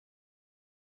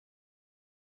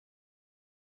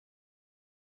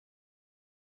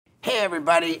Hey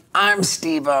everybody, I'm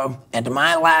Steve-O, and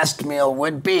my last meal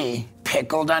would be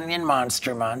pickled onion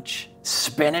monster munch,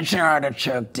 spinach and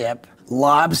artichoke dip,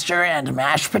 lobster and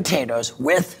mashed potatoes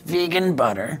with vegan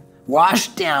butter,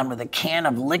 washed down with a can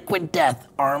of Liquid Death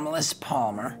Armless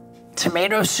Palmer,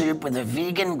 tomato soup with a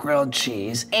vegan grilled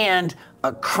cheese, and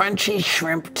a crunchy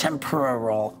shrimp tempura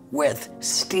roll with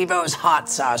Steve-O's hot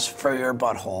sauce for your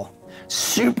butthole.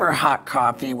 Super hot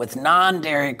coffee with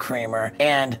non-dairy creamer,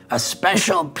 and a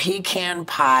special pecan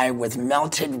pie with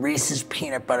melted Reese's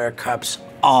peanut butter cups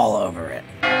all over it.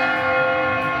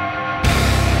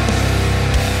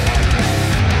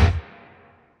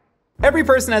 Every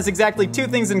person has exactly two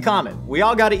things in common. We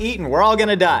all gotta eat and we're all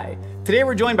gonna die. Today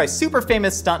we're joined by super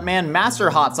famous stuntman, master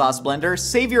hot sauce blender,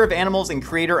 savior of animals, and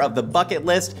creator of the Bucket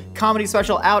List comedy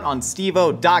special out on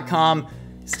Steve-O.com.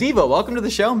 Steve-O, welcome to the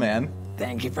show, man.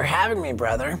 Thank you for having me,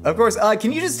 brother. Of course,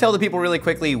 can you just tell the people really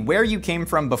quickly where you came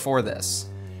from before this?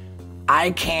 I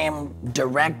came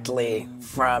directly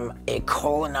from a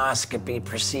colonoscopy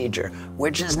procedure,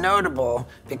 which is notable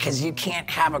because you can't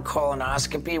have a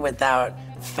colonoscopy without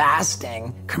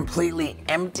fasting, completely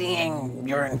emptying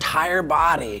your entire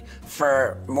body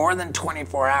for more than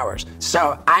 24 hours.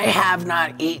 So I have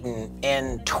not eaten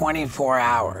in 24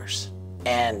 hours,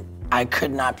 and I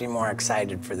could not be more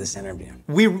excited for this interview.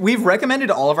 We've recommended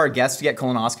all of our guests to get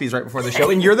colonoscopies right before the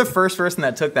show, and you're the first person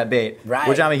that took that bait, right,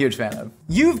 which I'm a huge fan of.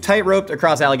 You've tight-roped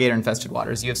across alligator-infested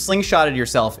waters. You have slingshotted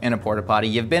yourself in a porta potty.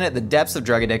 You've been at the depths of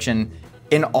drug addiction.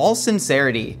 In all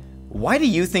sincerity, why do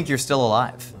you think you're still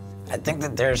alive? I think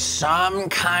that there's some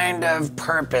kind of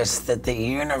purpose that the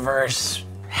universe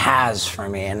has for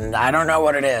me, and I don't know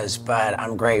what it is, but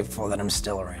I'm grateful that I'm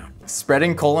still around.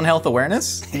 Spreading colon health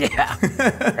awareness? Yeah,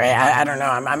 right. I don't know.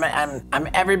 I'm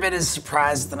every bit as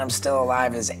surprised that I'm still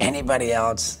alive as anybody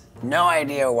else. No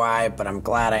idea why, but I'm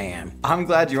glad I am. I'm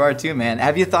glad you are too, man.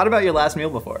 Have you thought about your last meal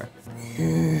before?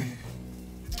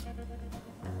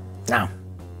 No.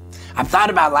 I've thought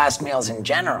about last meals in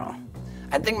general.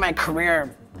 I think my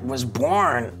career was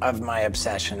born of my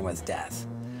obsession with death.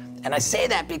 And I say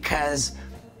that because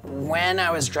when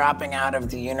I was dropping out of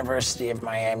the University of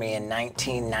Miami in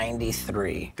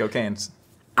 1993, cocaine's,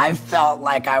 I felt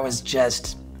like I was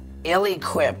just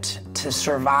ill-equipped to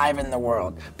survive in the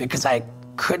world because I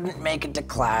couldn't make it to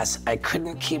class, I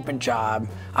couldn't keep a job,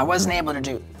 I wasn't able to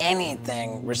do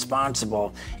anything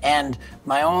responsible, and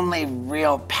my only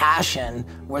real passion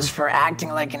was for acting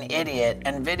like an idiot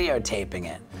and videotaping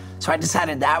it. So I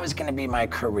decided that was gonna be my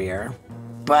career,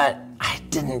 but I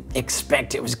didn't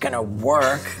expect it was gonna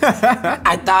work.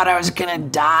 I thought I was gonna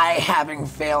die having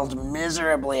failed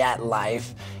miserably at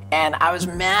life, and I was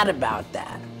mad about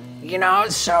that. You know,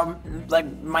 so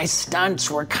like my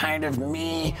stunts were kind of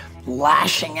me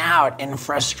lashing out in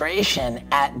frustration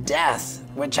at death,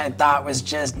 which I thought was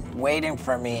just waiting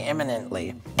for me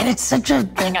imminently. And it's such a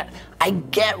thing, I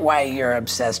get why you're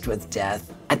obsessed with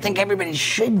death. I think everybody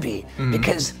should be,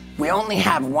 because we only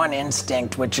have one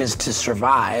instinct, which is to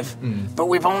survive, but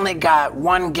we've only got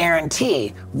one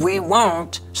guarantee: we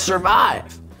won't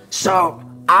survive. So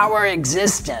our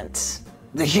existence,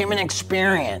 the human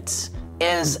experience,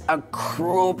 is a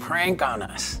cruel prank on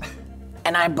us.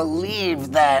 And I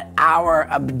believe that our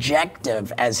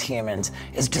objective as humans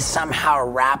is to somehow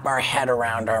wrap our head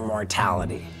around our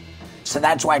mortality. So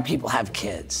that's why people have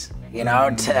kids, you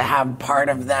know, to have part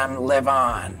of them live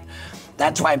on.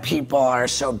 That's why people are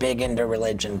so big into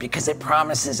religion, because it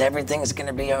promises everything's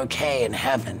gonna be okay in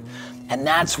heaven. And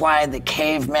that's why the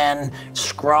cavemen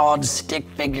scrawled stick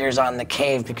figures on the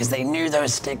cave, because they knew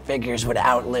those stick figures would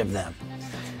outlive them.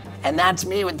 And that's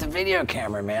me with the video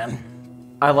camera, man.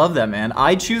 I love that, man.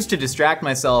 I choose to distract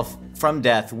myself from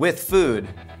death with food.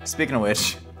 Speaking of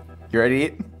which, you ready to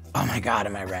eat? Oh my God,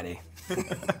 am I ready?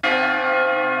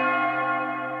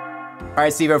 All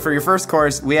right, Steve-O, for your first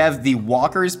course, we have the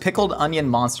Walker's Pickled Onion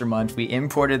Monster Munch. We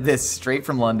imported this straight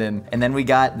from London. And then we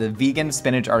got the vegan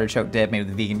spinach artichoke dip made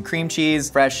with vegan cream cheese,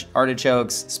 fresh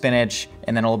artichokes, spinach,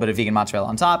 and then a little bit of vegan mozzarella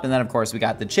on top. And then, of course, we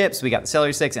got the chips, we got the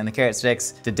celery sticks, and the carrot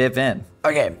sticks to dip in.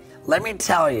 Okay, let me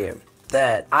tell you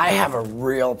that I have a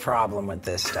real problem with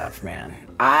this stuff, man.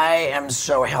 I am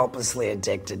so helplessly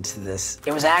addicted to this.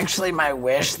 It was actually my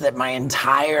wish that my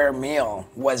entire meal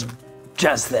was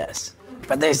just this.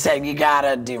 But they said, you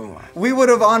gotta do more. We would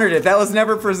have honored it. That was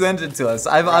never presented to us.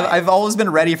 I've always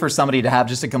been ready for somebody to have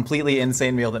just a completely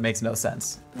insane meal that makes no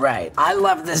sense. Right. I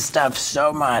love this stuff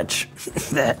so much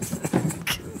that...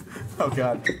 Oh,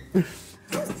 God.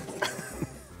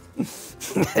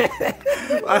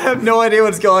 I have no idea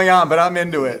what's going on, but I'm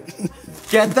into it.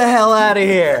 Get the hell out of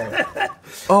here.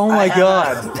 Oh, my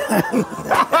God.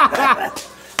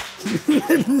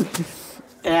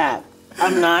 Yeah,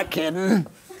 I'm not kidding.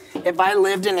 If I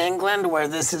lived in England where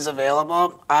this is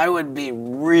available, I would be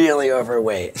really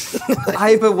overweight.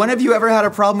 But when have you ever had a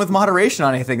problem with moderation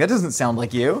on anything? That doesn't sound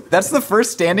like you. That's the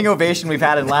first standing ovation we've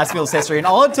had in last meal's history, and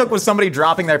all it took was somebody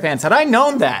dropping their pants. Had I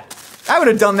known that, I would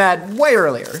have done that way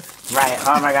earlier. Right,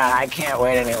 oh my God, I can't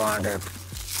wait any longer.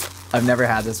 I've never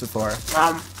had this before.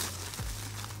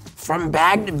 From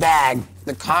bag to bag,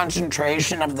 the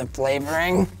concentration of the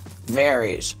flavoring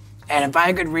varies. And if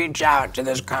I could reach out to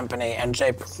this company and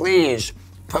say, please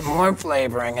put more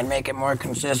flavoring and make it more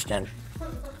consistent,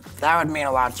 that would mean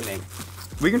a lot to me.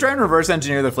 We can try and reverse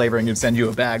engineer the flavoring and send you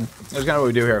a bag. That's kind of what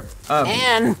we do here.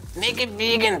 And make it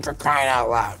vegan, for crying out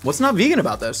loud. What's not vegan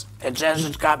about this? It says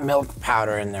it's got milk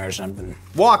powder in there or something.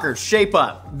 Walker, shape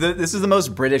up. This is the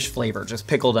most British flavor, just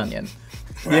pickled onion.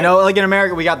 Right. You know, like in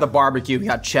America, we got the barbecue, we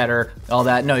got cheddar, all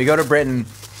that. No, you go to Britain,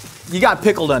 you got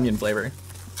pickled onion flavor.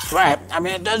 Right, I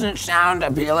mean, it doesn't sound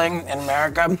appealing in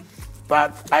America,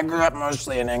 but I grew up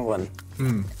mostly in England.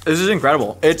 This is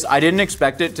incredible. I didn't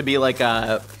expect it to be like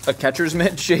a catcher's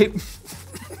mitt shape.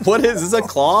 What is this, a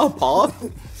claw, a paw?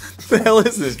 What the hell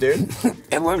is this, dude?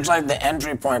 It looks like the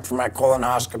entry point for my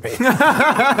colonoscopy.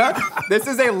 This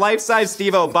is a life-size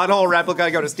Steve-O butthole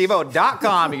replica. Go to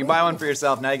stevo.com. You can buy one for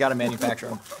yourself. Now you gotta manufacture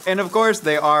them. And of course,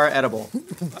 they are edible.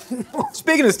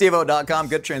 Speaking of stevo.com,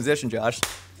 good transition, Josh.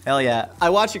 Hell yeah.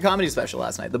 I watched your comedy special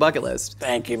last night, The Bucket List.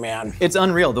 Thank you, man. It's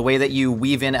unreal, the way that you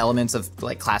weave in elements of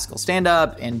like classical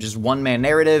stand-up and just one-man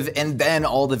narrative, and then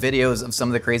all the videos of some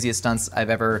of the craziest stunts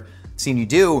I've ever seen you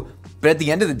do. But at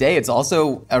the end of the day, it's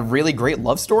also a really great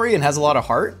love story and has a lot of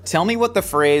heart. Tell me what the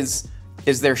phrase,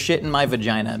 "is there shit in my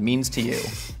vagina," means to you.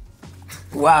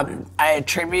 Well, I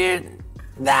attribute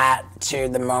that to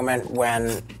the moment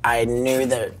when I knew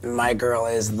that my girl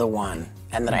is the one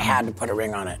and that I had to put a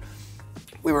ring on it.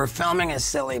 We were filming a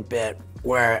silly bit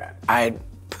where I'd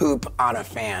poop on a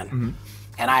fan.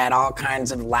 And I had all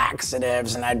kinds of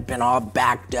laxatives and I'd been all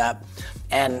backed up.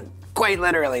 And quite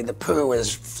literally, the poo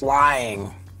was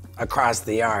flying across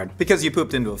the yard. Because you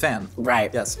pooped into a fan.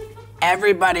 Right. Yes.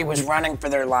 Everybody was running for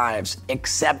their lives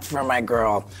except for my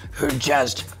girl, who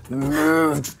just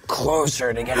moved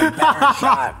closer to get a better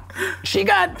shot. She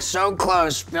got so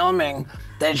close filming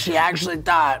that she actually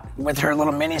thought, with her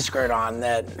little mini skirt on,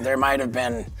 that there might have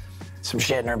been some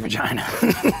shit in her vagina.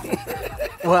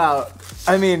 Wow.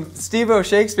 I mean, Steve-O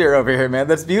Shakespeare over here, man.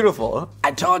 That's beautiful. I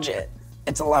told you,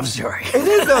 it's a love story. It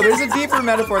is, though. There's a deeper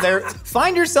metaphor there.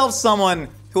 Find yourself someone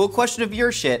who will question if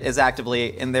your shit is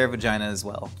actively in their vagina as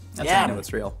well. That's how you know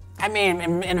it's real. I mean,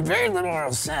 in a very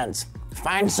literal sense,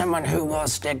 find someone who will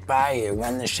stick by you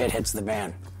when the shit hits the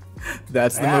fan.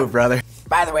 That's the move, brother.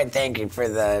 By the way, thank you for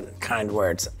the kind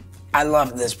words. I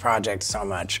love this project so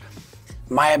much.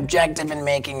 My objective in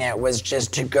making it was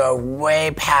just to go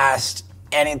way past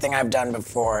anything I've done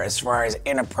before as far as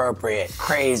inappropriate,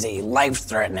 crazy,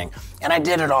 life-threatening. And I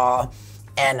did it all,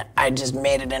 and I just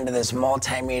made it into this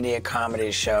multimedia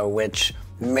comedy show which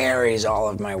marries all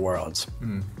of my worlds.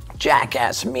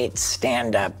 Jackass meets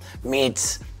stand-up,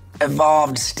 meets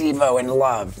evolved Steve-O in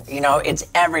love. You know, it's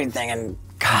everything, and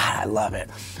God, I love it.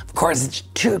 Of course, it's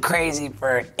too crazy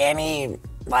for any,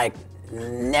 like,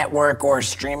 network or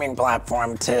streaming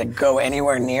platform to go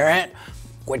anywhere near it,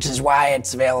 which is why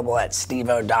it's available at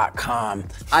stevo.com.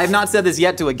 I have not said this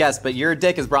yet to a guest, but your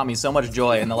dick has brought me so much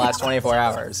joy in the last 24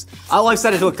 hours. I've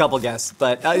said it to a couple guests,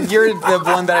 but you're the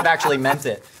one that I've actually meant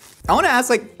it. I want to ask,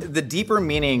 like, the deeper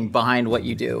meaning behind what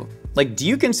you do. Like, do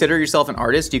you consider yourself an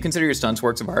artist? Do you consider your stunts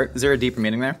works of art? Is there a deeper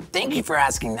meaning there? Thank you for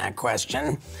asking that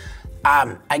question.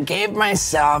 I gave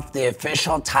myself the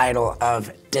official title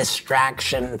of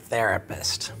distraction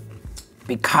therapist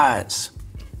because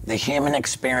the human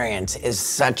experience is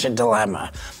such a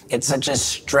dilemma. It's such a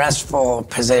stressful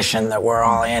position that we're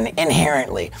all in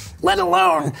inherently, let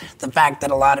alone the fact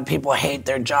that a lot of people hate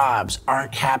their jobs,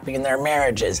 aren't happy in their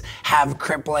marriages, have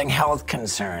crippling health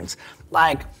concerns.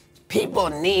 Like, people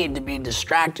need to be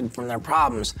distracted from their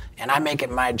problems, and I make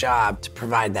it my job to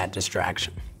provide that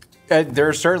distraction.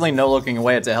 There's certainly no looking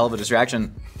away. It's a hell of a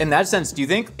distraction. In that sense, do you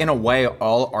think, in a way,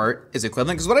 all art is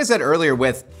equivalent? Because what I said earlier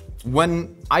with,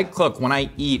 when I cook, when I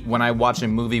eat, when I watch a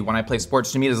movie, when I play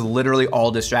sports, to me it is literally all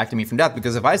distracting me from death.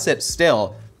 Because if I sit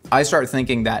still, I start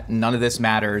thinking that none of this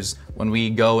matters. When we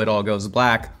go, it all goes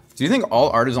black. Do you think all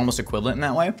art is almost equivalent in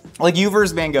that way? Like you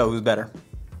versus Van Gogh, who's better?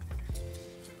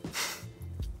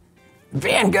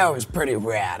 Van Gogh is pretty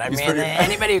rad. I mean,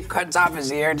 anybody who cuts off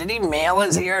his ear, did he mail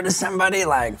his ear to somebody?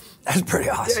 Like, that's pretty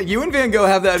awesome. Yeah, you and Van Gogh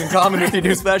have that in common with your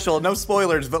new special. No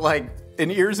spoilers, but like, an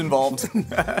ear's involved.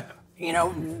 You know,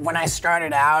 when I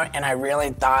started out and I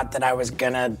really thought that I was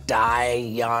gonna die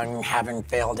young, having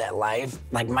failed at life,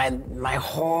 like my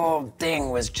whole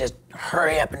thing was just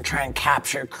hurry up and try and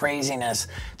capture craziness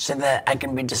so that I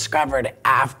can be discovered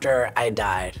after I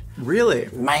died. Really?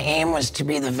 My aim was to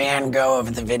be the Van Gogh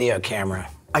of the video camera.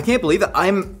 I can't believe it.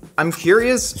 I'm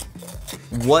curious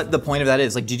what the point of that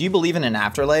is. Like, did you believe in an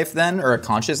afterlife then, or a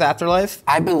conscious afterlife?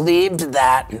 I believed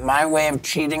that my way of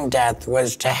cheating death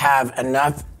was to have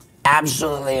enough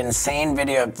absolutely insane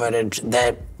video footage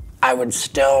that I would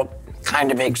still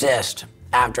kind of exist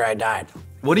after I died.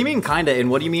 What do you mean kinda,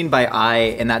 and what do you mean by I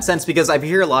in that sense? Because I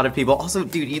hear a lot of people, also,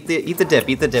 dude, eat the dip,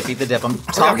 eat the dip, eat the dip. I'm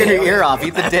talking your ear off,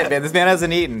 eat the dip, man. This man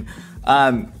hasn't eaten.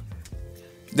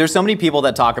 There's so many people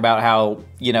that talk about how,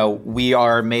 you know, we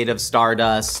are made of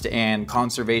stardust and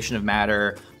conservation of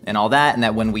matter and all that, and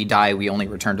that when we die, we only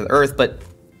return to the earth. But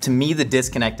to me, the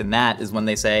disconnect in that is when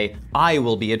they say, I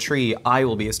will be a tree, I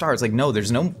will be a star. It's like, no,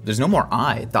 there's no more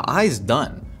I. The I's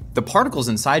done. The particle's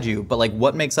inside you, but like,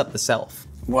 what makes up the self?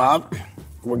 Well,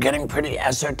 we're getting pretty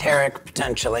esoteric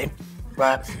potentially,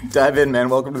 but dive in, man.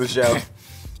 Welcome to the show.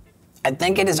 I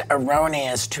think it is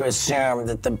erroneous to assume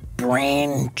that the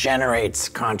brain generates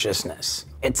consciousness.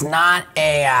 It's not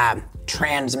a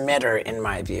transmitter in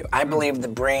my view. I believe the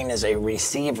brain is a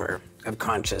receiver of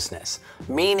consciousness,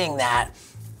 meaning that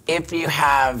if you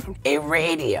have a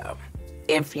radio,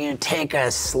 if you take a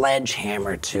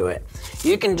sledgehammer to it,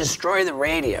 you can destroy the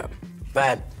radio,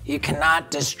 but you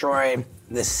cannot destroy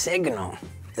the signal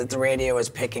that the radio is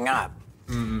picking up.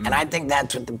 Mm-hmm. And I think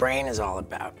that's what the brain is all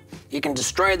about. You can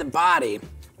destroy the body,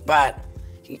 but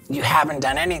you haven't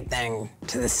done anything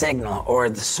to the signal or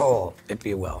the soul, if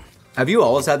you will. Have you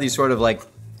always had these sort of like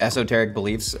esoteric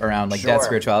beliefs around like death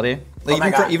spirituality?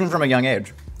 Like, even from a young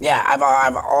age? Yeah,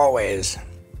 I've always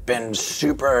been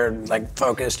super like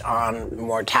focused on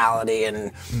mortality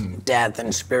and death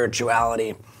and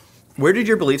spirituality. Where did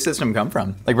your belief system come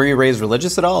from? Like, were you raised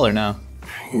religious at all or no?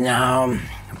 No,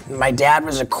 my dad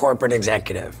was a corporate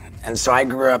executive. And so I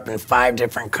grew up in 5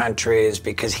 different countries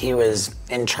because he was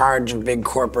in charge of big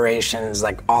corporations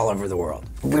like all over the world.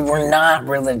 We were not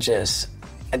religious.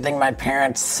 I think my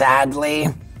parents, sadly,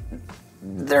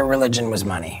 their religion was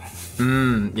money.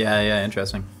 Yeah,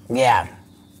 interesting. Yeah,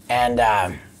 and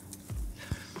I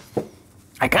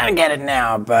kind of get it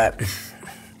now, but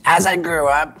as I grew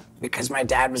up, because my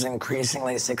dad was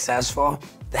increasingly successful,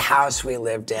 the house we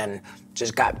lived in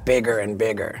just got bigger and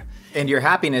bigger. And your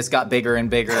happiness got bigger and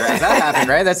bigger as that happened,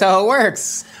 right? That's how it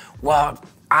works. Well,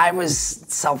 I was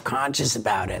self-conscious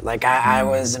about it. Like, I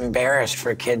was embarrassed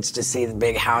for kids to see the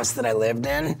big house that I lived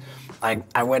in. Like,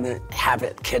 I wouldn't have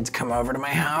kids come over to my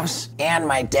house. And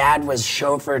my dad was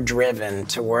chauffeur-driven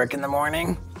to work in the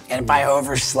morning. And if I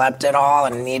overslept at all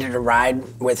and needed a ride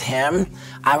with him,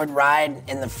 I would ride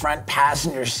in the front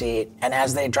passenger seat. And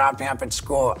as they dropped me off at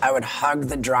school, I would hug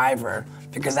the driver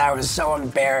because I was so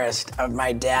embarrassed of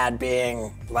my dad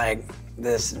being like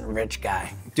this rich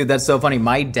guy. Dude, that's so funny.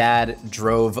 My dad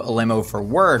drove a limo for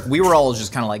work. We were all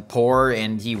just kind of like poor,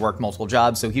 and he worked multiple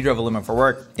jobs, so he drove a limo for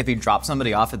work. If he dropped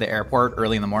somebody off at the airport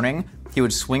early in the morning, he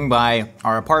would swing by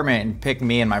our apartment and pick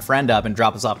me and my friend up and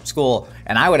drop us off at school.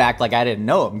 And I would act like I didn't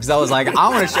know him because I was like, I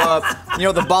want to show up, you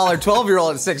know, the baller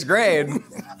 12-year-old in 6th grade.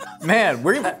 Man,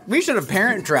 we should have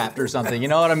parent trapped or something. You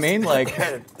know what I mean? Like,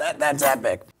 that's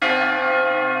epic.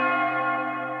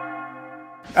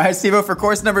 All right, Steve-O, for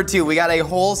course number 2, we got a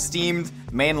whole steamed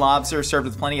Maine lobster served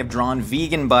with plenty of drawn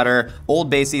vegan butter, Old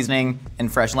Bay seasoning,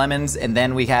 and fresh lemons. And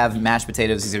then we have mashed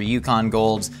potatoes. These are Yukon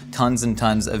Golds, tons and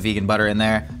tons of vegan butter in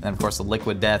there. And then, of course, the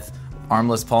liquid death,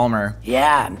 Armless Palmer.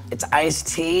 Yeah, it's iced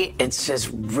tea. It's just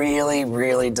really,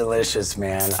 really delicious,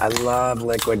 man. I love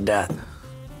liquid death.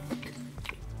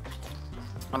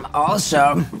 I'm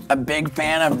also a big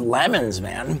fan of lemons,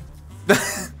 man.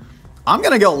 I'm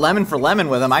gonna go lemon for lemon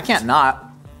with them. I can't not.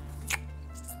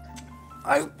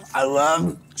 I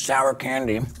love sour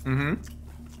candy. That's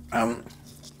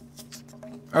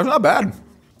not bad.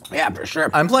 Yeah, for sure.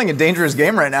 I'm playing a dangerous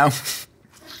game right now.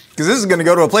 Because this is gonna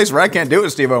go to a place where I can't do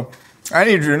it, Steve-O. I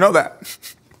need you to know that.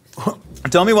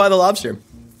 Tell me why the lobster.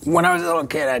 When I was a little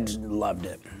kid, I just loved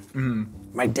it.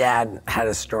 My dad had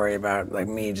a story about like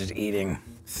me just eating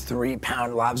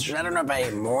 3-pound lobsters. I don't know if I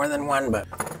ate more than one, but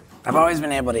I've always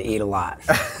been able to eat a lot.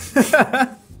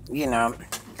 You know,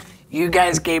 you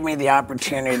guys gave me the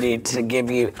opportunity to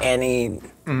give you any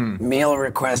meal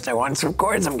request I want, so of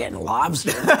course I'm getting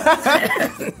lobster.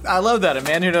 I love that, a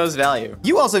man who knows value.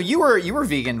 You were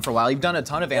vegan for a while. You've done a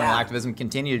ton of animal activism,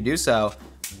 continue to do so.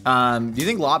 Do you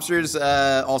think lobsters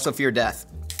also fear death?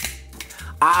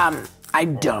 I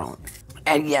don't.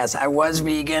 And yes, I was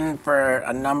vegan for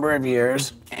a number of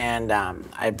years, and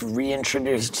I've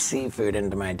reintroduced seafood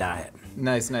into my diet.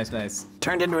 Nice, nice, nice.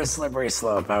 Turned into a slippery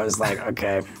slope. I was like,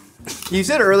 okay. You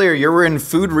said earlier you were in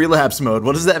food relapse mode.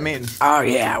 What does that mean? Oh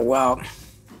yeah, well,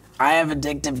 I have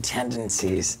addictive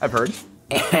tendencies. I've heard.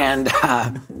 And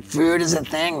food is a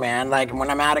thing, man. Like when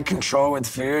I'm out of control with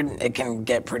food, it can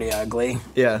get pretty ugly.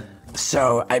 Yeah.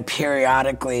 So I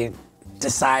periodically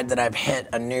decide that I've hit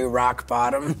a new rock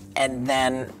bottom, and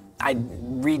then I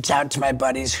reach out to my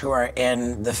buddies who are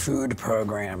in the food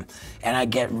program, and I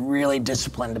get really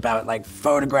disciplined about like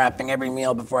photographing every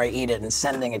meal before I eat it and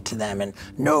sending it to them, and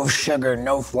no sugar,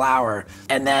 no flour.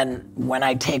 And then when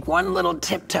I take one little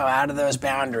tiptoe out of those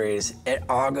boundaries, it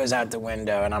all goes out the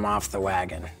window and I'm off the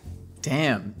wagon.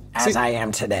 Damn. As I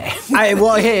am today.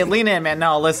 Well, hey, lean in, man.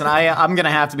 No, listen, I'm gonna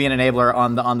have to be an enabler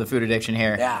on the food addiction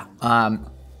here. Yeah.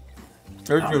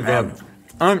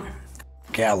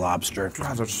 Yeah, lobster.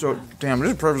 God, that's so damn.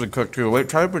 This is perfectly cooked too. Wait,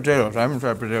 try the potatoes. I haven't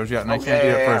tried potatoes yet, and I can't eat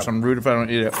it first. I'm rude if I don't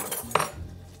eat it.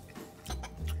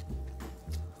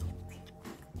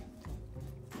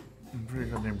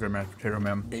 Pretty goddamn good mashed potato,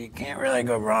 man. You can't really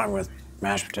go wrong with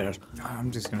mashed potatoes.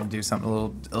 I'm just gonna do something a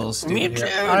little stupid. Me too,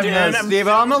 here. dude. Steve,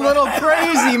 I'm a little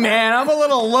crazy, man. I'm a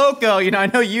little loco. You know, I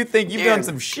know you think you've done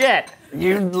some shit.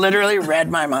 You literally read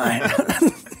my mind.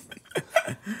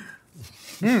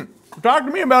 Talk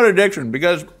to me about addiction,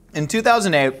 because in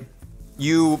 2008,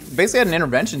 you basically had an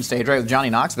intervention stage, right, with Johnny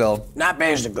Knoxville. Not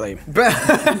basically.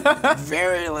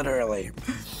 Very literally.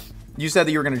 You said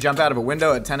that you were going to jump out of a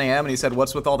window at 10 a.m. and he said,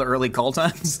 what's with all the early call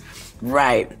times?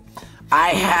 Right. I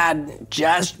had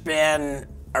just been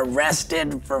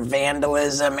arrested for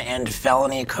vandalism and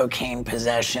felony cocaine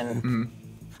possession. Mm-hmm.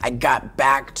 I got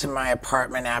back to my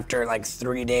apartment after like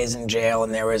 3 days in jail,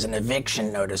 and there was an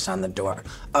eviction notice on the door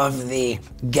of the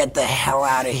get the hell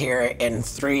out of here in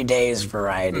 3 days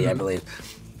variety, I believe.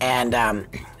 And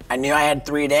I knew I had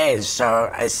 3 days, so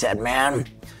I said, man,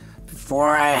 before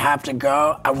I have to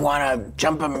go, I want to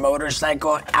jump a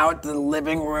motorcycle out the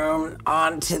living room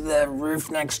onto the roof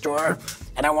next door,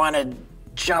 and I want to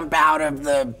jump out of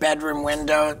the bedroom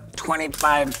window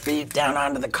 25 feet down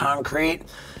onto the concrete.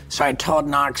 So I told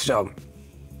Knoxville,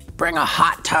 bring a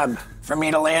hot tub for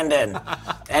me to land in.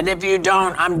 And if you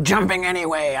don't, I'm jumping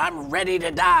anyway. I'm ready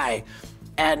to die.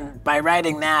 And by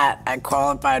writing that, I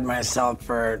qualified myself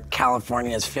for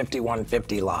California's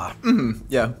 5150 law. Mm-hmm.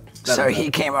 Yeah. So he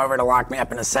came over to lock me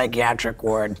up in a psychiatric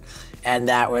ward. And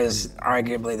that was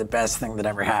arguably the best thing that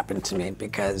ever happened to me,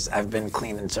 because I've been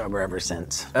clean and sober ever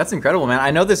since. That's incredible, man.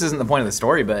 I know this isn't the point of the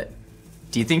story, but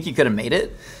do you think you could have made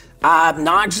it?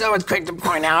 Knoxville was quick to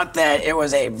point out that it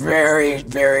was a very,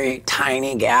 very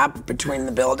tiny gap between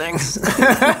the buildings.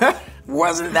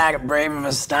 Wasn't that brave of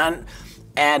a stunt.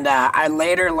 And I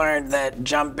later learned that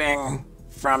jumping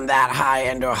from that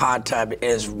high into a hot tub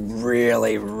is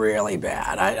really, really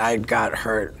bad. I got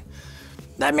hurt.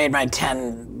 That made my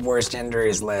 10 worst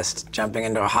injuries list, jumping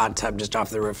into a hot tub just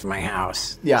off the roof of my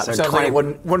house. Yeah, so sounds like it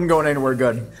wouldn't go anywhere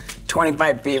good.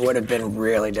 25 feet would have been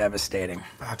really devastating.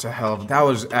 That's a hell of, that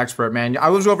was expert, man. I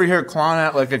was over here clawing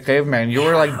at like a caveman. You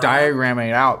were like diagramming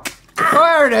it out.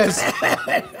 There it is.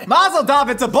 Mazel tov,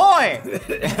 it's a boy.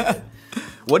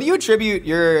 What do you attribute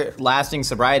your lasting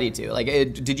sobriety to? Like,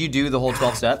 did you do the whole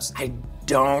 12 steps? I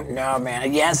don't know,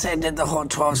 man. Yes, I did the whole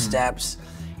 12 steps,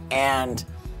 and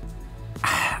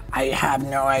I have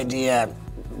no idea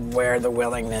where the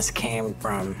willingness came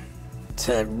from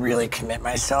to really commit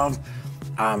myself.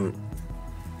 All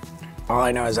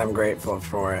I know is I'm grateful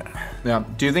for it. Yeah.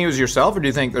 Do you think it was yourself, or do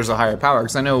you think there's a higher power?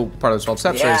 Because I know part of the 12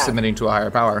 steps is submitting to a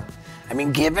higher power. I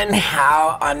mean, given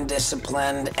how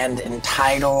undisciplined and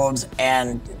entitled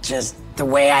and just the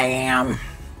way I am,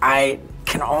 I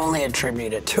can only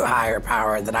attribute it to a higher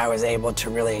power that I was able to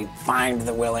really find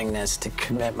the willingness to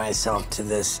commit myself to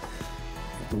this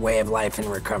way of life in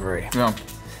recovery. Yeah.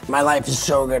 My life is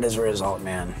so good as a result,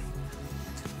 man.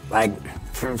 Like,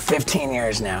 for 15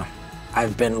 years now,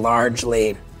 I've been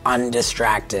largely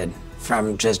undistracted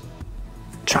from just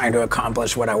trying to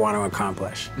accomplish what I want to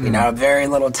accomplish. Mm-hmm. You know, very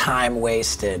little time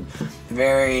wasted,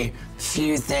 very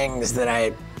few things that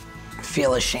I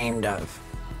feel ashamed of.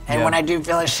 And when I do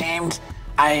feel ashamed,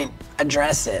 I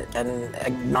address it and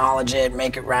acknowledge it,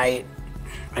 make it right.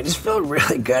 I just feel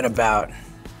really good about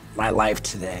my life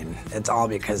today. It's all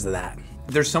because of that.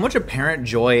 There's so much apparent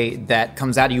joy that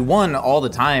comes out of you, one, all the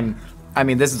time. I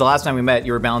mean, this is the last time we met,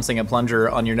 you were balancing a plunger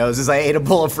on your nose as I ate a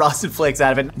bowl of Frosted Flakes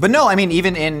out of it. But no, I mean,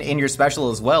 even in your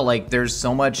special as well, like, there's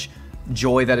so much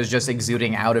joy that is just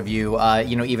exuding out of you,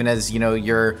 you know, even as, you know,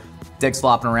 your dick's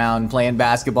flopping around, playing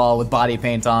basketball with body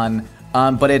paint on,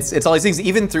 But it's all these things,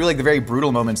 even through like the very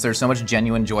brutal moments, there's so much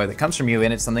genuine joy that comes from you,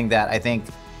 and it's something that I think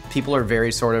people are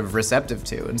very sort of receptive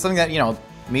to. And something that, you know,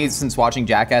 me, since watching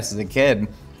Jackass as a kid,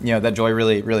 you know, that joy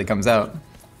really, really comes out.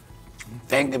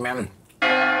 Thank you, man.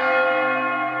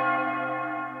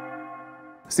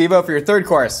 Steve-O, for your third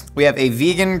course, we have a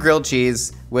vegan grilled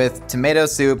cheese with tomato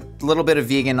soup, a little bit of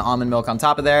vegan almond milk on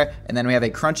top of there, and then we have a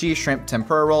crunchy shrimp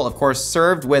tempura roll, of course,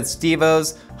 served with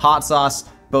Steve-O's hot sauce,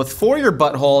 both for your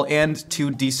butthole and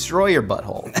to destroy your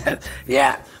butthole.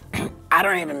 Yeah, I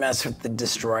don't even mess with the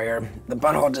destroyer. The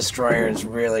butthole destroyer is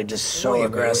really just so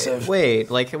aggressive.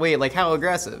 Wait, like how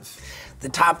aggressive? The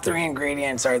top 3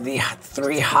 ingredients are the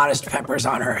 3 hottest peppers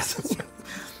on earth.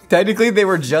 Technically, they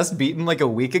were just beaten like a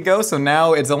week ago, so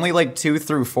now it's only like 2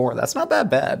 through 4. That's not that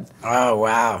bad. Oh,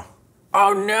 wow.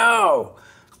 Oh, no.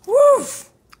 Woof.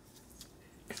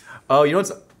 Oh, you know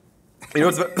what's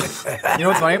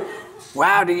funny?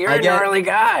 Wow, dude, you're a gnarly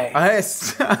guy. I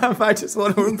just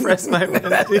want to impress my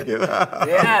mentee.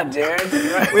 Yeah,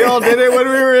 dude. We all did it when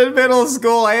we were in middle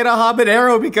school. I ate a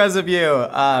habanero because of you.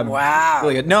 Wow.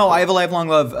 Really good. No, I have a lifelong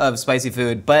love of spicy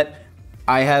food, but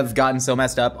I have gotten so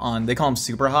messed up on, they call them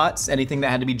super hots, anything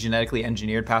that had to be genetically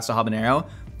engineered past a habanero,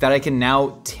 that I can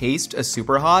now taste a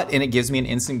super hot and it gives me an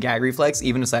instant gag reflex,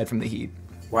 even aside from the heat.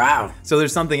 Wow. So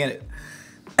there's something in it.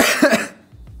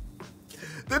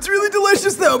 That's really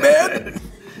delicious though, man.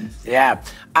 Yeah.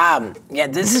 Yeah,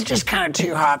 this is just kind of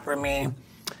too hot for me.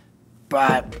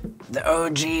 But the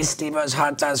OG Steve-O's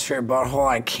hot sauce for your butthole,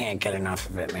 I can't get enough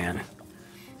of it, man.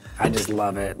 I just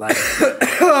love it. Like,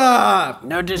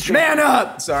 no disrespect. Man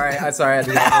up! Sorry, I had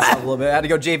to get myself a little bit. I had to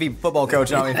go JV football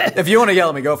coach on me. If you want to yell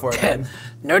at me, go for it, man.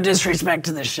 No disrespect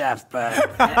to the chef,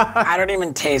 but I don't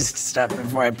even taste stuff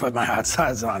before I put my hot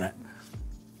sauce on it.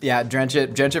 Yeah, drench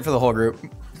it for the whole group,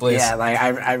 please. Yeah, like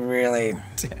I really,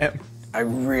 damn. I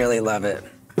really love it.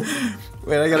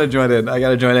 Wait, I gotta join in.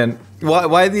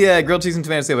 Why the grilled cheese and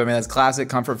tomato soup? I mean, that's classic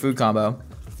comfort food combo.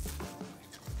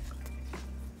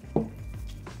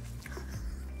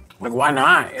 Like, why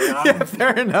not? You know? Yeah,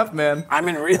 fair enough, man. I'm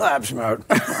in relapse mode.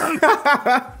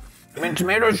 I mean,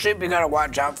 tomato soup you gotta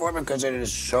watch out for because it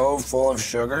is so full of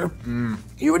sugar.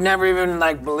 You would never even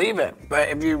like believe it. But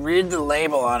if you read the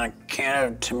label on a can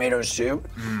of tomato soup,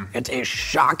 it's a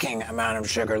shocking amount of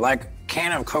sugar. Like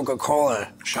can of Coca-Cola,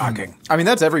 shocking. I mean,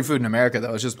 that's every food in America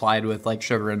though. It's just plied with like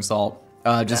sugar and salt.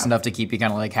 Just enough to keep you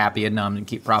kind of like happy and numb and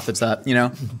keep profits up, you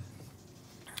know?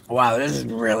 Wow, this is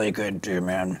really good too,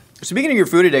 man. Speaking of your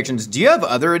food addictions, do you have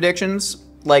other addictions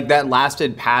like that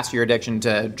lasted past your addiction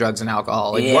to drugs and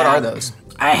alcohol? Like, what are those?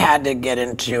 I had to get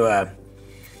into a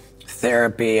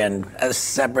therapy and a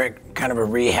separate kind of a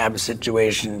rehab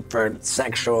situation for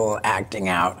sexual acting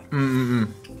out.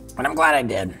 And I'm glad I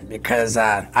did because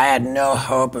I had no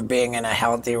hope of being in a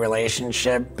healthy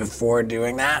relationship before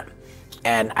doing that.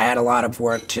 And I had a lot of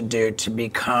work to do to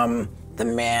become the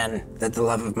man that the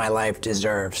love of my life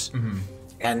deserves.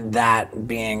 And that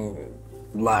being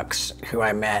Lux, who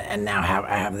I met and now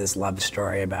I have this love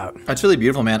story about. That's really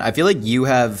beautiful, man. I feel like you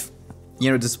have,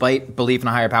 you know, despite belief in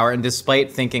a higher power and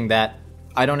despite thinking that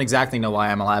I don't exactly know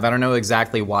why I'm alive, I don't know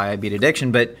exactly why I beat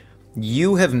addiction, but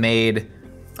you have made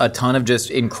a ton of just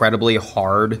incredibly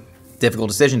hard, difficult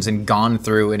decisions and gone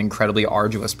through an incredibly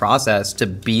arduous process to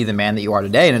be the man that you are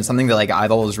today. And it's something that like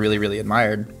I've always really, really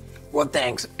admired. Well,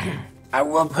 thanks. I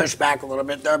will push back a little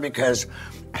bit though because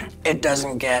it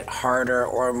doesn't get harder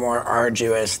or more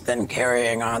arduous than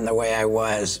carrying on the way I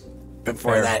was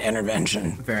before that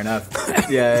intervention. Fair enough.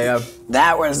 Yeah.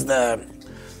 That was the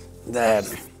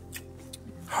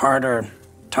harder,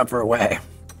 tougher way.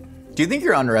 Do you think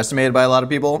you're underestimated by a lot of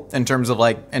people in terms of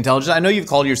like intelligence? I know you've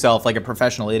called yourself like a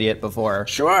professional idiot before.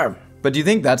 Sure. But do you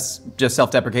think that's just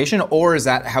self-deprecation or is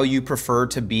that how you prefer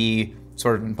to be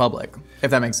sort of in public? If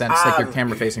that makes sense, like you're a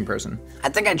camera-facing person. I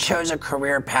think I chose a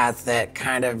career path that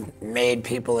kind of made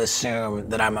people assume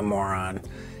that I'm a moron.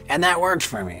 And that worked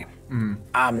for me.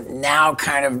 Now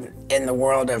kind of in the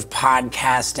world of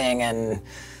podcasting and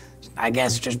I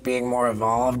guess just being more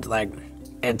evolved, like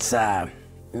it's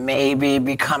maybe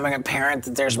becoming apparent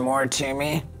that there's more to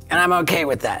me. And I'm okay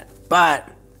with that. But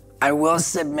I will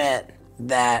submit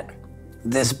that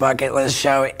this bucket list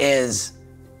show is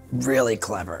really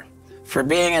clever. For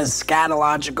being as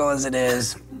scatological as it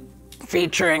is,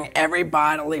 featuring every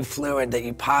bodily fluid that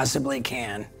you possibly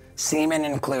can, semen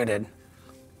included,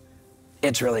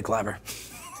 it's really clever.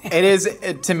 It is,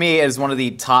 to me, it is one of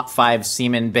the top 5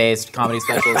 semen-based comedy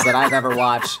specials that I've ever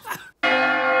watched.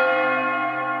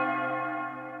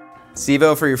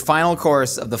 Steve-O, for your final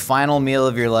course of the final meal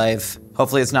of your life,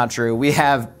 hopefully it's not true, we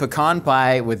have pecan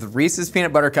pie with Reese's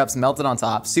peanut butter cups melted on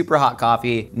top, super hot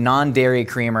coffee, non-dairy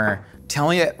creamer, Tell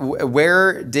me,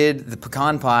 where did the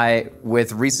pecan pie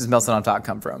with Reese's melted on top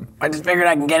come from? I just figured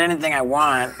I can get anything I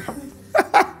want.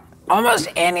 Almost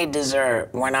any dessert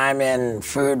when I'm in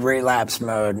food relapse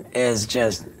mode is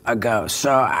just a go.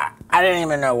 So I didn't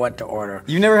even know what to order.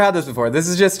 You've never had this before. This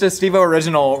is just a Steve-O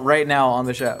original right now on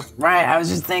the show. Right, I was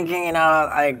just thinking, you know,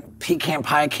 like pecan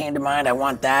pie came to mind. I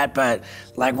want that, but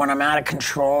like when I'm out of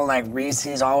control, like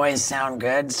Reese's always sound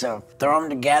good. So throw them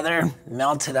together,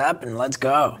 melt it up, and let's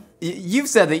go. You've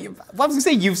said that, I was gonna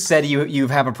say you've said you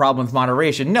have a problem with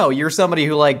moderation. No, you're somebody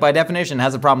who, like, by definition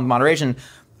has a problem with moderation.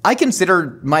 I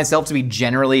consider myself to be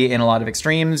generally in a lot of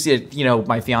extremes. You know,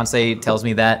 my fiance tells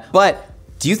me that. But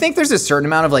do you think there's a certain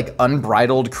amount of like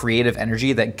unbridled creative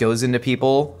energy that goes into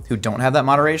people who don't have that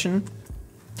moderation?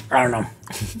 I don't know.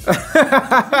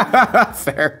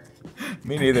 Fair.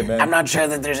 Me neither, man. I'm not sure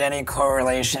that there's any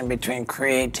correlation between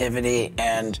creativity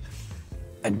and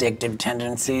addictive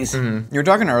tendencies. You were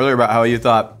talking earlier about how you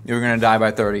thought you were gonna die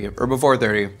by 30 or before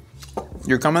 30.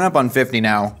 You're coming up on 50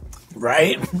 now.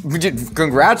 Right?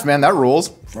 Congrats, man, that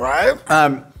rules. Right?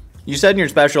 You said in your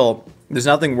special, there's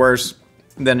nothing worse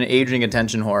than an aging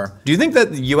attention whore. Do you think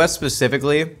that the US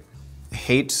specifically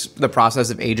hates the process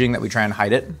of aging, that we try and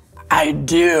hide it? I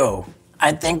do.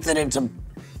 I think that it's a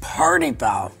party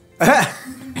foul.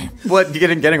 What,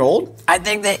 getting old? I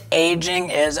think that aging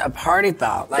is a party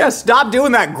foul. Like, Yeah, stop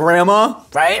doing that, Grandma.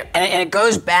 right? And it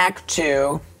goes back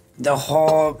to the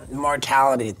whole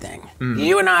mortality thing.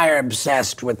 You and I are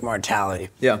obsessed with mortality.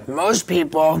 Yeah. Most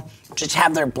people just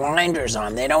have their blinders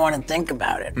on. They don't want to think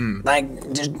about it.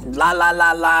 Like, just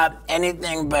la,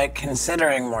 anything but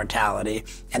considering mortality.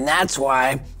 And that's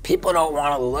why people don't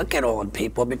want to look at old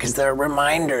people, because they're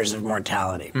reminders of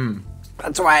mortality.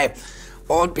 That's why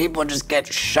old people just get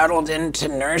shuttled into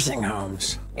nursing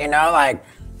homes. You know, like,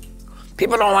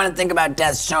 people don't want to think about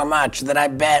death so much that I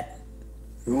bet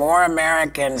more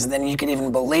Americans than you could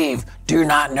even believe do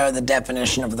not know the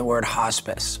definition of the word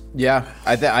hospice. Yeah,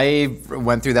 I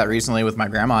went through that recently with my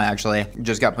grandma, actually.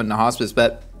 Just got put in a hospice,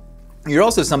 but you're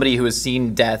also somebody who has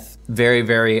seen death very,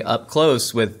 very up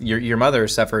close. With your mother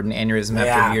suffered an aneurysm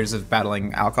after years of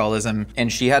battling alcoholism,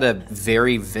 and she had a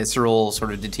very visceral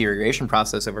sort of deterioration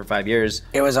process over 5 years.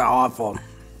 It was awful.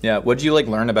 Yeah, what did you like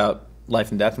learn about life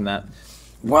and death in that?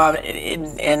 Well,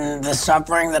 in the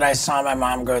suffering that I saw my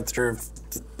mom go through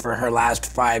for her last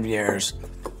 5 years,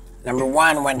 number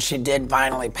one, when she did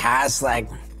finally pass, like,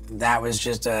 that was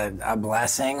just a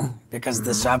blessing, because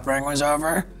the suffering was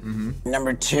over.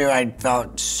 Number two, I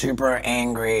felt super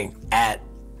angry at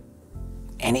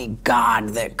any God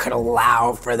that could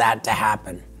allow for that to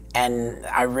happen. And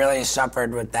I really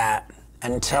suffered with that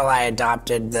until I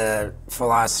adopted the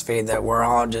philosophy that we're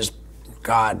all just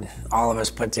God, all of us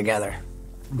put together.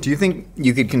 Do you think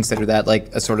you could consider that like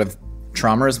a sort of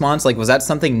trauma response? Like, was that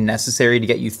something necessary to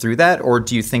get you through that, or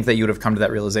do you think that you would have come to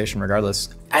that realization regardless?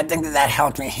 I think that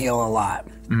helped me heal a lot.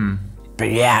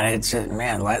 But yeah, it's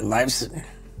man, life's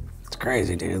it's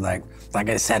crazy, dude. Like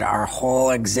I said, our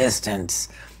whole existence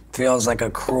feels like a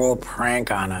cruel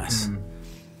prank on us,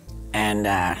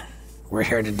 and we're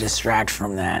here to distract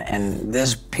from that. And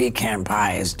this pecan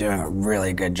pie is doing a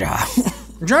really good job.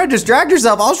 You're trying to distract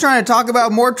yourself. I was trying to talk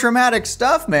about more traumatic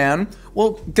stuff, man.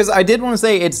 Well, because I did want to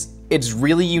say it's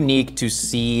really unique to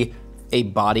see a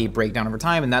body break down over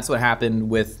time, and that's what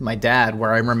happened with my dad,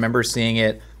 where I remember seeing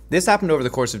it. This happened over the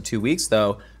course of 2 weeks,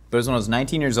 though, but it was when I was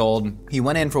 19 years old. He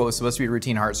went in for what was supposed to be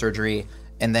routine heart surgery,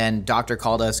 and then doctor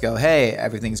called us, go, hey,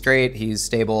 everything's great, he's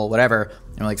stable, whatever.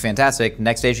 And we're like, fantastic.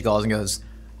 Next day she calls and goes,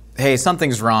 hey,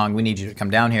 something's wrong, we need you to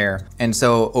come down here. And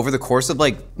so over the course of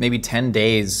like maybe 10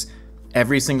 days,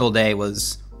 every single day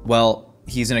was, well,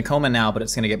 he's in a coma now, but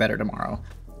it's gonna get better tomorrow.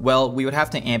 Well, we would have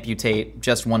to amputate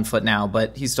just 1 foot now,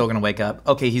 but he's still gonna wake up.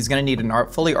 Okay, he's gonna need a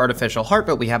fully artificial heart,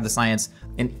 but we have the science.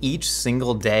 And each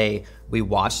single day, we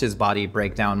watched his body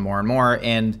break down more and more,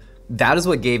 and that is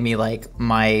what gave me like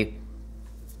my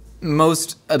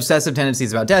most obsessive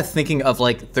tendencies about death, thinking of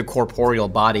like the corporeal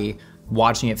body,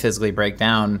 watching it physically break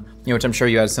down, you know, which I'm sure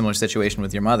you had a similar situation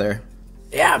with your mother.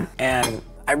 Yeah, and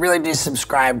I really do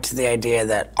subscribe to the idea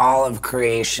that all of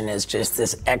creation is just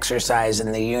this exercise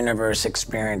in the universe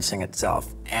experiencing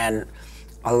itself. And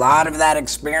a lot of that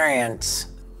experience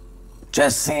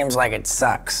just seems like it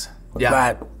sucks. Yeah.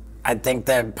 But I think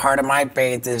that part of my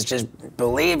faith is just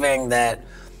believing that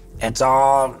it's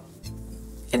all,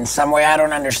 in some way I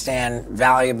don't understand,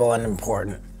 valuable and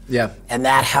important. Yeah. And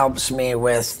that helps me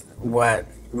with what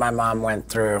my mom went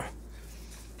through.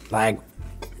 Like,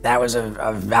 that was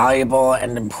a valuable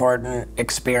and important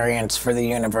experience for the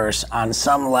universe on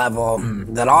some level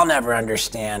that I'll never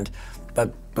understand,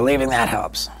 but believing that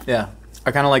helps. Yeah. I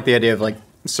kind of like the idea of like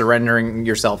surrendering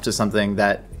yourself to something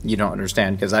that you don't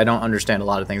understand, because I don't understand a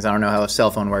lot of things. I don't know how a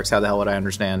cell phone works. How the hell would I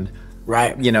understand,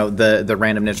 Right. you know, the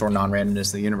randomness or non-randomness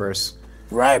of the universe?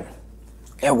 Right.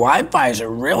 Yeah, Wi-Fi is a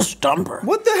real stumper.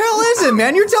 What the hell is it,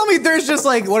 man? You're telling me there's just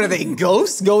like, what are they,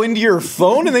 ghosts go into your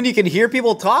phone and then you can hear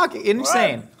people talk?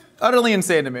 Insane. Right. Utterly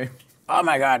insane to me. Oh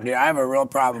my God, dude, I have a real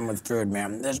problem with food,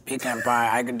 man. This pecan pie,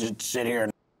 I could just sit here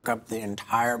and up the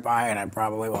entire pie, and I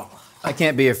probably will. I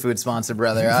can't be a food sponsor,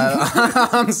 brother.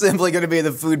 I'm simply going to be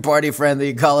the food party friend that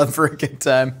you call up for a good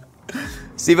time.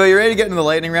 Steve-O, you ready to get into the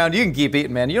lightning round? You can keep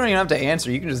eating, man. You don't even have to answer.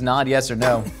 You can just nod yes or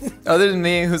no. Other than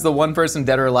me, who's the one person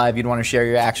dead or alive you'd want to share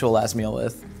your actual last meal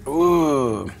with?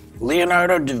 Ooh,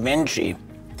 Leonardo da Vinci.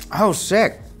 Oh,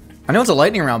 sick. I know it's a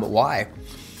lightning round, but why?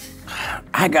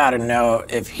 I gotta know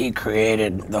if he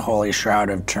created the Holy Shroud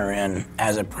of Turin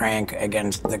as a prank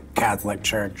against the Catholic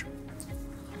Church.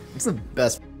 It's the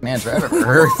best answer I've ever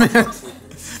heard.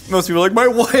 Most people are like, my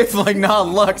wife, like, nah,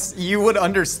 Lux, you would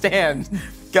understand.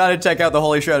 Gotta check out the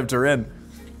Holy Shroud of Turin.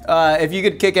 If you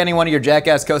could kick any one of your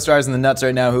Jackass co-stars in the nuts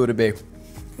right now, who would it be?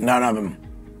 None of them.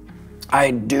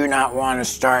 I do not want to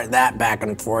start that back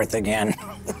and forth again.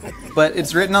 But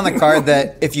it's written on the card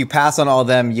that if you pass on all of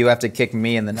them, you have to kick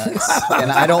me in the nuts. And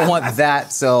I don't want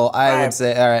that, so I would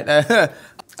say, all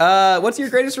right. What's your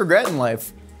greatest regret in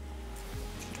life?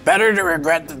 Better to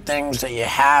regret the things that you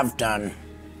have done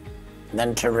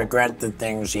than to regret the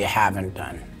things you haven't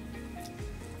done. I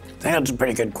think that's a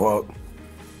pretty good quote.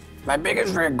 My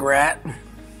biggest regret,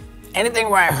 anything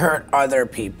where I hurt other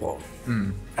people,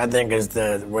 I think is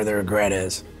where the regret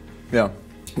is. Yeah.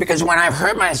 Because when I've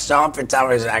hurt myself, it's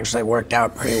always actually worked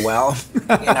out pretty well,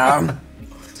 you know?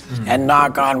 And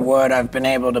knock on wood, I've been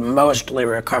able to mostly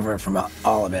recover from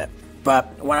all of it.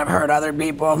 But when I've hurt other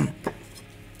people,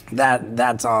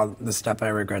 that's all the stuff I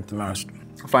regret the most.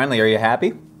 Finally, are you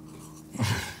happy?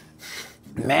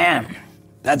 Man,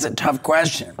 that's a tough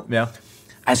question. Yeah.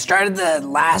 I started the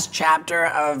last chapter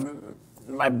of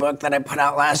my book that I put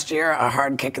out last year, A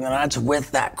Hard Kick in the Nuts,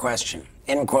 with that question,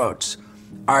 in quotes.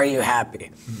 Are you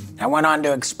happy? I went on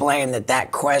to explain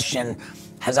that question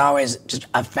has always just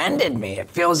offended me. It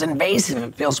feels invasive,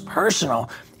 it feels personal,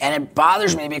 and it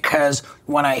bothers me because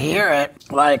when I hear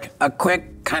it, like a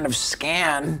quick kind of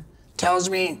scan tells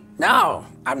me, no,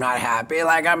 I'm not happy.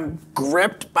 Like, I'm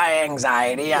gripped by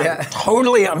anxiety, I'm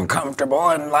totally uncomfortable,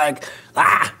 and like,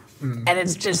 and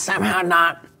it's just somehow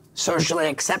not socially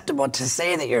acceptable to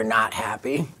say that you're not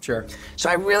happy. Sure. So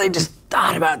I really just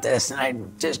thought about this, and I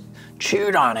just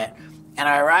chewed on it, and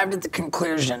I arrived at the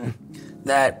conclusion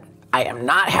that I am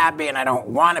not happy and I don't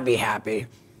want to be happy,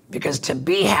 because to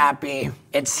be happy,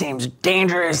 it seems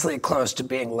dangerously close to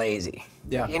being lazy.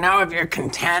 Yeah. You know, if you're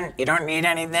content, you don't need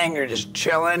anything, you're just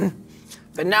chilling.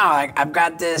 But no, I've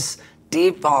got this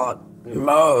default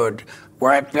mode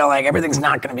where I feel like everything's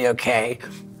not going to be okay.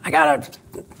 I gotta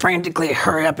frantically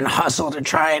hurry up and hustle to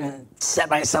try and set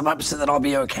myself up so that I'll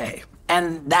be okay.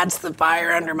 And that's the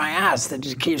fire under my ass that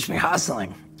just keeps me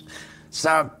hustling.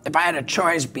 So if I had a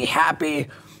choice, be happy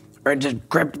or just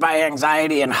gripped by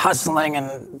anxiety and hustling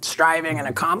and striving and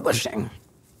accomplishing,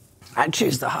 I'd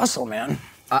choose the hustle, man.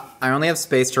 I only have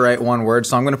space to write one word,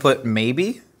 so I'm gonna put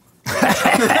maybe. No,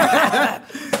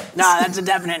 that's a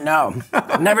definite no.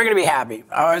 I'm never gonna be happy.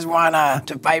 I always want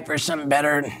to fight for some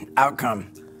better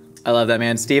outcome. I love that,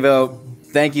 man. Steve-O,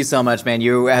 thank you so much, man.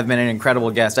 You have been an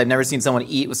incredible guest. I've never seen someone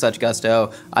eat with such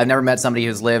gusto. I've never met somebody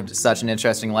who's lived such an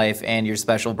interesting life, and your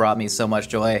special brought me so much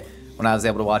joy when I was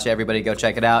able to watch it. Everybody go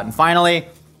check it out. And finally,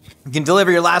 you can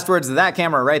deliver your last words to that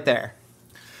camera right there.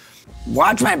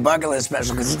 Watch my bucket list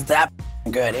special, because it's that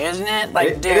good, isn't it?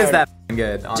 Like, dude, it is that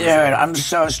good, honestly. Dude, I'm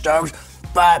so stoked.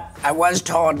 But I was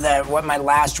told that what my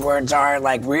last words are,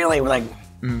 like, really, like,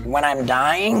 when I'm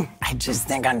dying, I just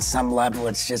think on some level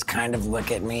it's just kind of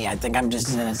look at me. I think I'm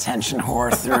just an attention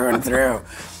whore through and through.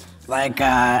 Like,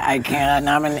 I can't,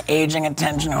 I'm an aging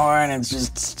attention whore, and it's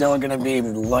just still gonna be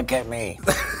look at me.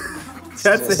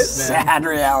 That's it, man. Sad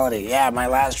reality. Yeah, my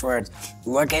last words,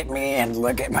 look at me and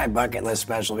look at my bucket list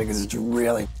special, because it's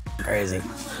really crazy.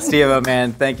 Steve-O,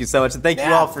 man, thank you so much. And thank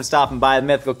you all for stopping by the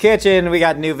Mythical Kitchen. We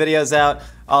got new videos out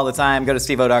all the time. Go to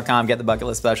steveo.com, get the bucket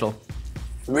list special.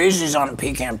 Reese's on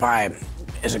pecan pie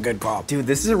is a good call. Dude,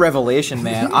 this is a revelation,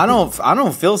 man. I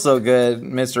don't feel so good,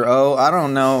 Mr. O. I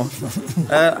don't know.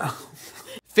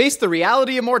 Face the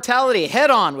reality of mortality head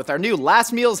on with our new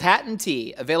Last Meals hat and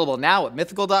tee, available now at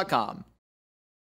mythical.com.